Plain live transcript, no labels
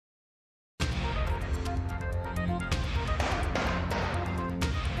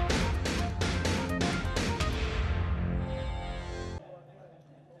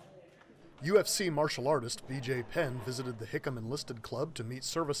UFC martial artist B.J. Penn visited the Hickam Enlisted Club to meet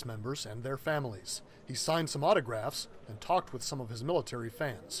service members and their families. He signed some autographs and talked with some of his military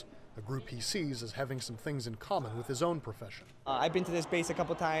fans, a group he sees as having some things in common with his own profession. I've been to this base a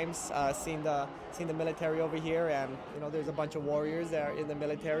couple times, seen the military over here, and there's a bunch of warriors that are in the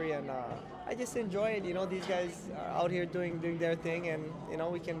military, and I just enjoy it. These guys are out here doing their thing, and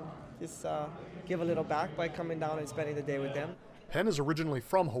we can just give a little back by coming down and spending the day with them. Penn is originally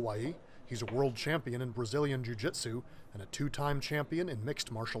from Hawaii. He's a world champion in Brazilian Jiu-Jitsu and a two-time champion in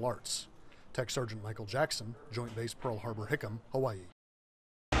mixed martial arts. Tech Sergeant Michael Jackson, Joint Base Pearl Harbor-Hickam, Hawaii.